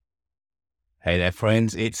Hey there,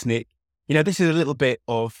 friends. It's Nick. This is a little bit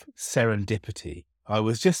of serendipity. I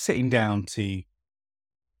was just sitting down to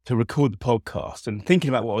record the podcast and thinking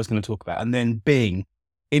about what I was going to talk about, and then bing,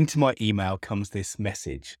 into my email comes this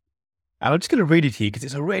message. And I'm just going to read it to you because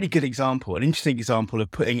it's a really good example, an interesting example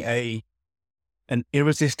of putting an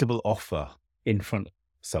irresistible offer in front of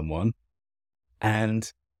someone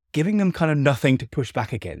and giving them kind of nothing to push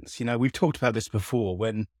back against. We've talked about this before.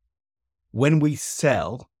 When we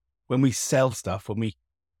sell stuff, when we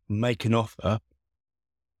make an offer,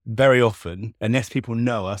 very often, unless people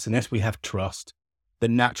know us, unless we have trust, the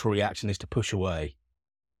natural reaction is to push away,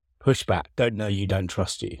 push back, don't know you, don't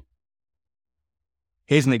trust you.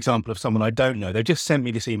 Here's an example of someone I don't know. They just sent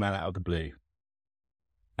me this email out of the blue.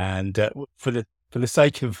 And for the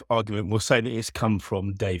sake of argument, we'll say that it's come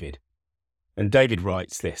from David. And David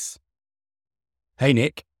writes this. Hey,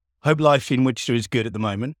 Nick, hope life in Wichita is good at the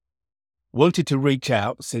moment. Wanted to reach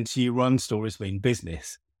out since you run StoriesMean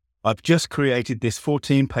Business. I've just created this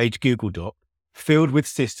 14-page Google Doc filled with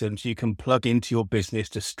systems you can plug into your business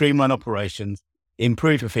to streamline operations,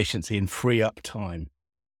 improve efficiency, and free up time.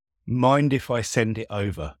 Mind if I send it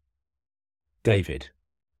over? David.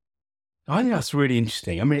 I think that's really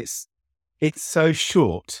interesting. I mean, it's so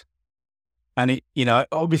short, and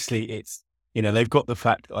obviously they've got the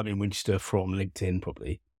fact I'm in Winchester from LinkedIn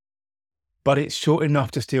probably. But it's short enough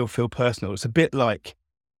to still feel personal. It's a bit like,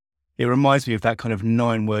 it reminds me of that kind of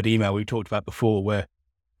 9-word email we talked about before where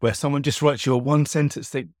someone just writes you a one sentence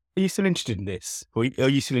thing. Are you still interested in this? Or are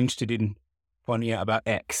you still interested in finding out about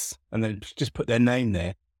X? And then just put their name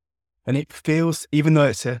there. And it feels, even though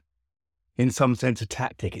it's in some sense a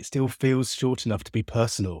tactic, it still feels short enough to be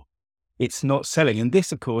personal. It's not selling. And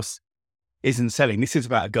this, of course, isn't selling. This is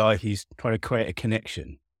about a guy who's trying to create a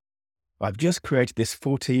connection. I've just created this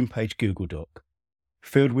 14-page Google Doc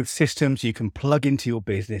filled with systems you can plug into your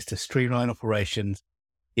business to streamline operations,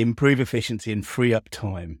 improve efficiency, and free up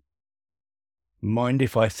time. Mind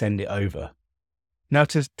if I send it over? Now,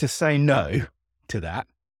 to say no to that,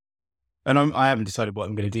 and I haven't decided what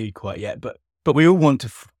I'm going to do quite yet, but we all want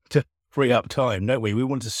to free up time, don't we? We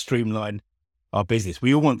want to streamline our business.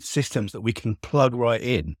 We all want systems that we can plug right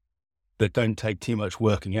in that don't take too much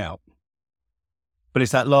working out. But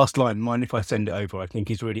it's that last line, mind if I send it over, I think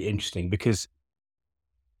is really interesting because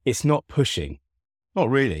it's not pushing. Not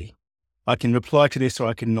really. I can reply to this or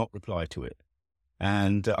I can not reply to it.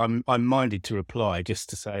 And I'm minded to reply just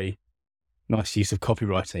to say, nice use of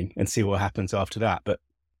copywriting, and see what happens after that. But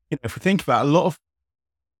if we think about a lot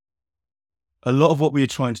of what we are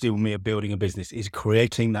trying to do when we are building a business is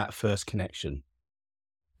creating that first connection.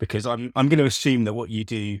 Because I'm going to assume that what you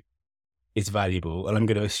do is valuable, and I'm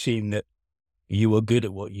going to assume that you are good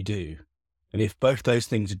at what you do. And if both those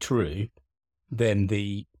things are true, then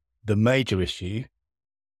the major issue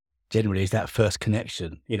generally is that first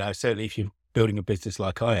connection. Certainly if you're building a business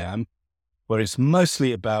like I am, where it's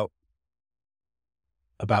mostly about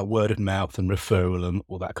word of mouth and referral and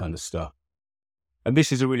all that kind of stuff. And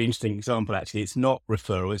this is a really interesting example, actually. It's not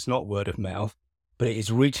referral, it's not word of mouth, but it is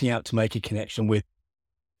reaching out to make a connection with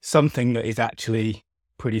something that is actually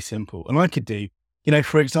pretty simple. And I could do,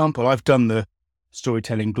 for example, I've done the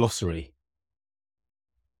storytelling glossary,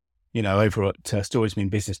 over at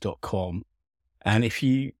storiesmeanbusiness.com. And if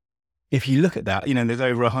you look at that, there's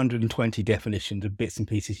over 120 definitions of bits and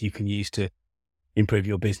pieces you can use to improve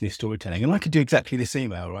your business storytelling. And I could do exactly this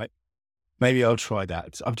email, right? Maybe I'll try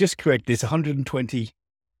that. I've just created this 120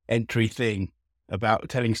 entry thing about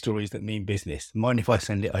telling stories that mean business. Mind if I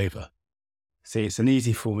send it over? See, it's an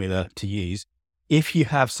easy formula to use if you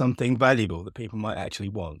have something valuable that people might actually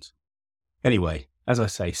want. Anyway, as I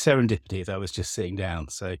say, serendipity as I was just sitting down.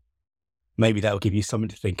 So maybe that will give you something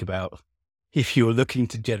to think about if you're looking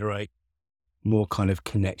to generate more kind of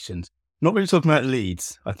connections. Not really talking about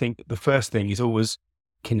leads. I think the first thing is always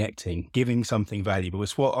connecting, giving something valuable.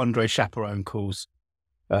 It's what Andre Chaperon calls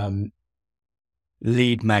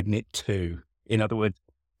lead magnet 2. In other words,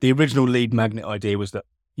 the original lead magnet idea was that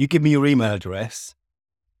you give me your email address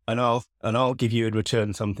and I'll give you in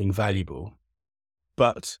return something valuable.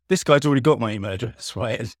 But this guy's already got my email address,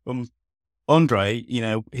 right? Andre,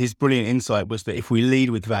 his brilliant insight was that if we lead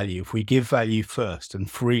with value, if we give value first and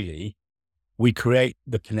freely, we create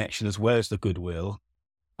the connection as well as the goodwill,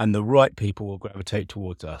 and the right people will gravitate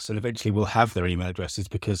towards us. And eventually we'll have their email addresses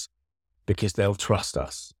because they'll trust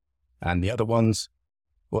us. And the other ones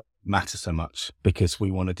won't matter so much because we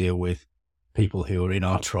want to deal with people who are in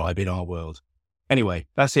our tribe, in our world. Anyway,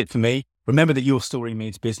 that's it for me. Remember that your story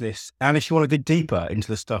means business. And if you want to dig deeper into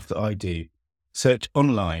the stuff that I do, search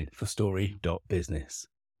online for story.business.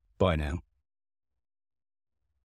 Bye now.